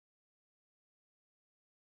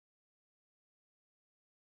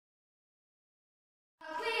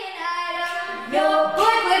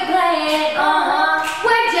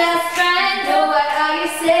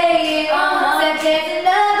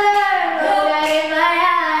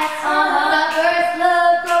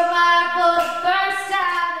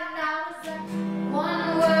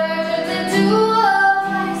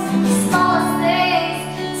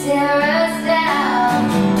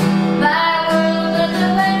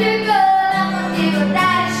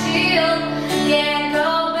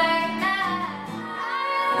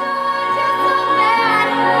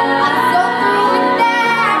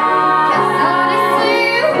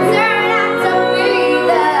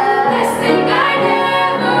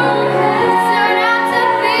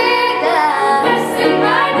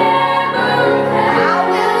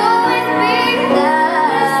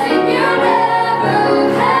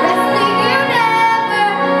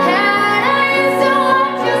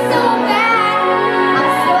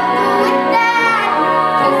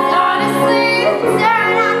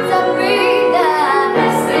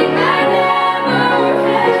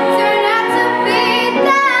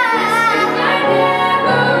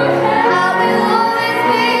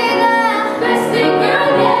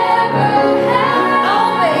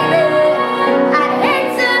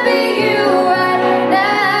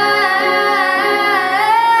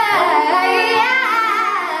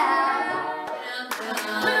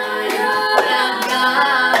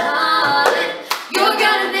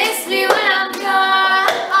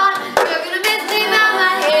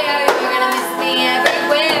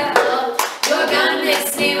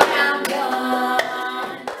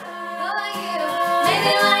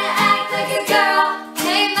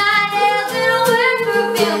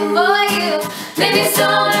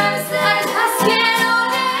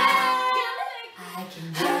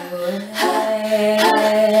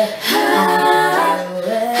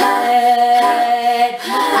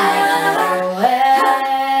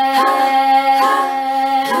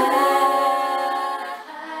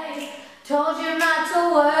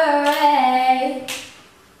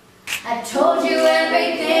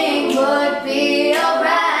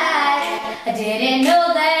I didn't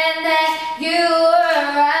know then that you were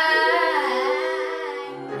right.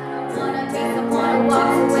 I don't wanna be someone who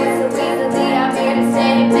walks away so easily. I'm here to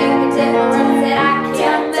stay and make the difference that I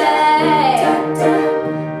can't make.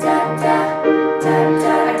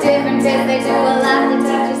 Our differences, they do a lot to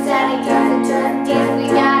teach us how to use it. Just in case we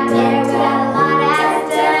got there, we got a lot at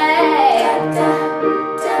stake.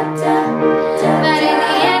 But in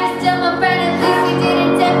the end, still my friend, at least we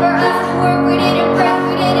didn't temper us to work. We didn't break,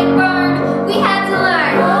 we didn't burn. We had to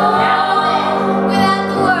learn without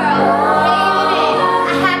the world caving in.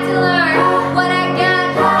 I had to learn what I got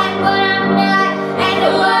and what I'm not and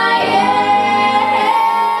who I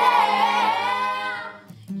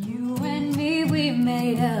am. You and me, we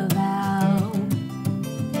made a vow,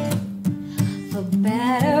 for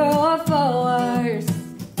better or for worse.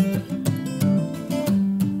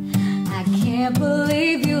 I can't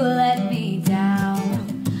believe you let me down,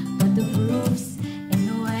 but the proof's in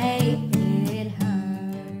the way it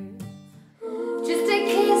hurts. Just a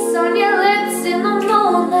kiss on your lips in the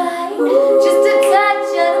moonlight, just a touch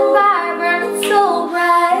of the fire burning so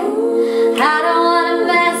bright. I don't wanna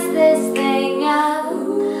mess this thing up,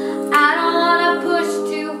 I don't wanna push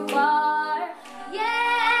too far.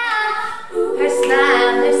 Yeah, her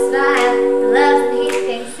smile, I love that he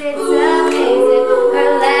thinks it's amazing. Her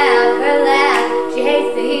laugh, she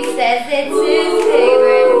hates that he says it's his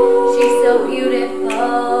favorite. She's so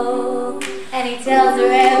beautiful, and he tells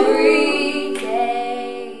her every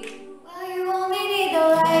day. Well, you only need the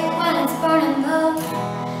light when it's burning low,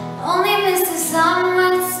 only miss the sun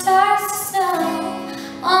when it starts to snow,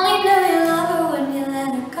 only know you love her when you let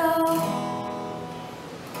her go,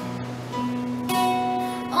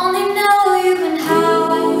 only know you've been high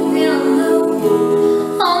when you're feeling low,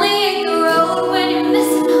 only hit the road when you're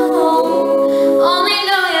missing home, only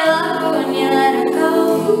know you love her when you let her go,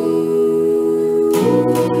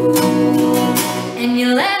 and you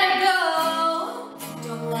let her go.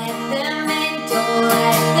 Don't let them in, don't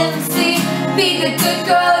let them see. Be the good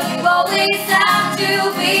girl you always have to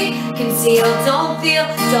be. Conceal, don't feel,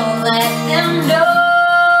 don't let them know.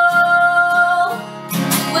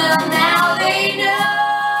 Well, now they know.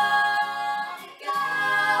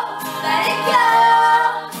 Let it go.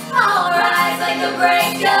 I'll rise like the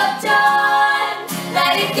break of dawn.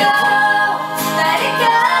 Let it go. Let it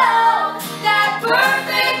go. That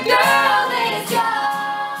perfect girl is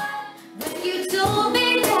gone. When you told me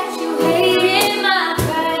that you hated my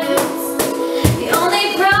friends, the only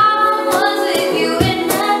problem was with you and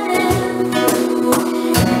nothing.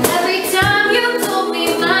 Every time you told me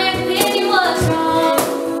my opinion was wrong,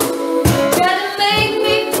 tried to make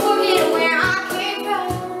me forget where I came from.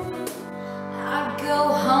 I go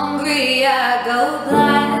hungry, I go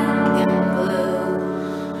black and blue.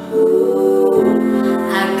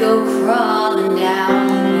 I go crawling down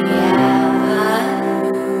the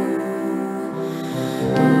avenue.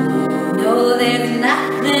 No, there's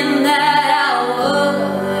nothing that I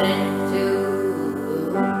wouldn't do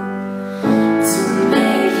to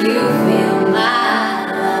make you feel my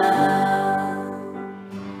love.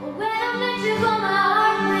 When I met you, my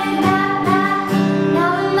heart went out.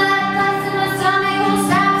 Now in my thoughts and my stomach won't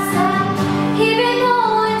stop. Even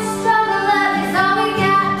though it's struggle, love is all we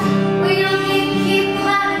got. We don't need to keep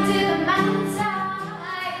climbing to the mountaintop.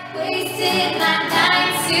 I wasted my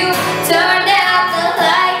nights, you turned out the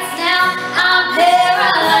lights. Now I'm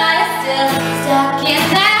paralyzed, still stuck in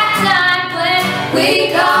that time when we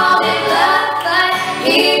called it love. But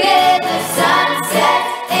even the sun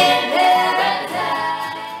sets in paradise.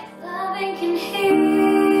 Loving can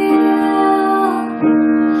heal,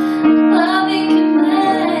 loving can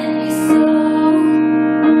mend your soul,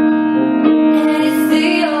 and it's the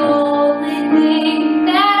only thing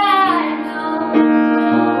that I know.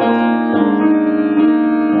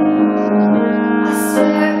 I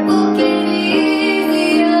swear it will get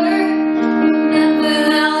easier. Remember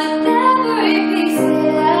now with every piece of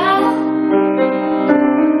that,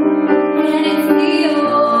 and it's the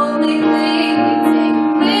only thing we take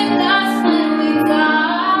with us when we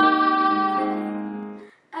die.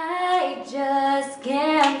 I just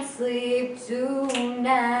can't sleep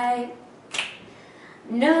tonight,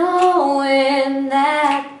 knowing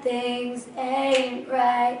that things ain't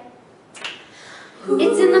right.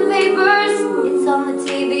 It's in the papers, it's on the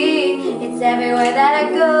TV, it's everywhere that I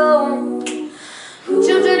go.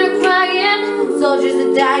 Children are crying, soldiers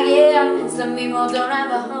are dying, some people don't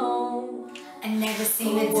have a home. I never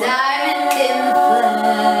seen a diamond in the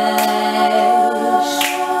flesh.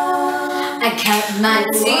 I count my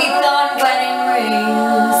teeth on wedding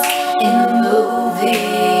rings in the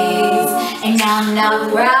movies, and I'm not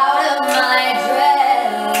proud of my dress.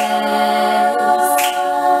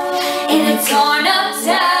 In a torn up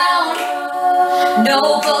town. No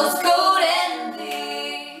postcode and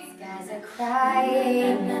these guys are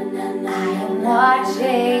crying. I am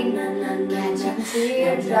watching, catching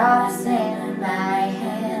teardrops in my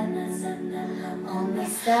hands. Only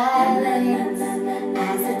silence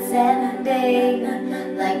as it's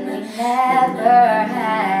ending, like we never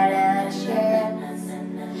had a chance.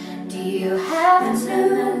 Do you have to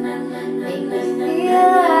make me feel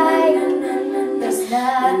like there's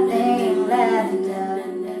nothing left of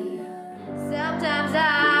me? Sometimes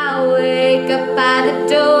I wake up by the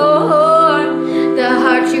door. The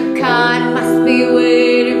heart you caught must be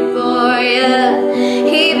waiting for you.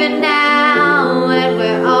 Even now when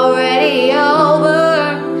we're already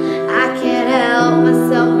over, I can't help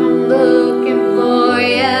myself from looking for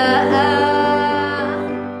you.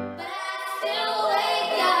 But I still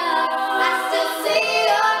wake up, I still see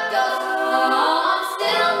your ghost. Oh, I'm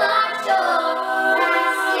still not sure what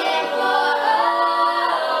I stand for.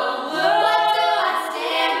 What do I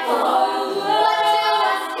stand for? What do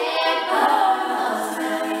I stand for? Most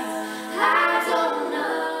nights I don't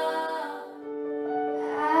know.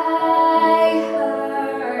 I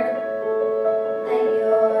heard that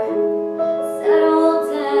you're settled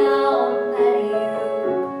down, that you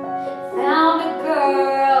found a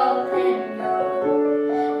girl and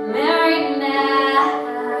you're married now.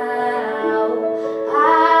 I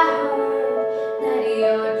heard that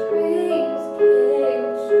your dreams came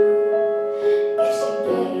true. Guess she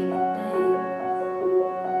gave you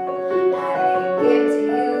things I didn't give to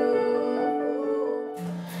you.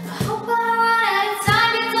 I hope I don't run out of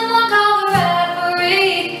time, get someone call the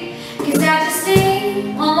referee. 'Cause I just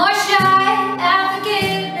need one more shot at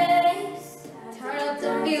forgiveness. Turn up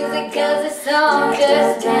the music 'cause the song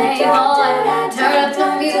just came on. Turn up the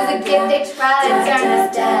music if they try to turn us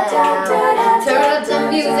down. Turn up the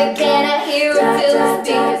music, can I hear it till the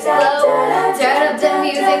speakers blow? Turn up the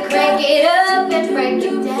music, crank it up and break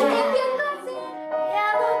it down.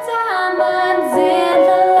 Yellow diamonds in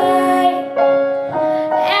the light,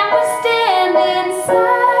 and we're standing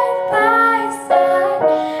side by side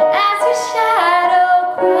as your shadow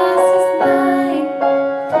crosses mine.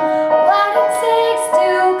 What it takes to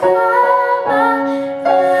come alive.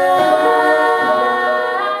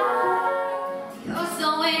 You're so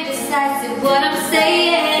indecisive, what I'm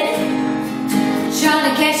saying. Trying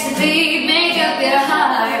to catch the beat, make up your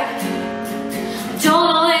heart. Don't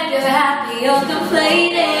know if you're happy or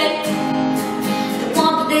complaining. Don't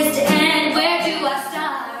want for this to end, where do I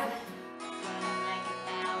start?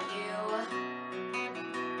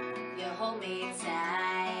 You hold me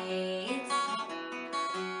tight.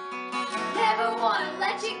 Never wanna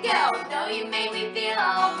let you go, though you made me feel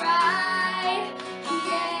alright.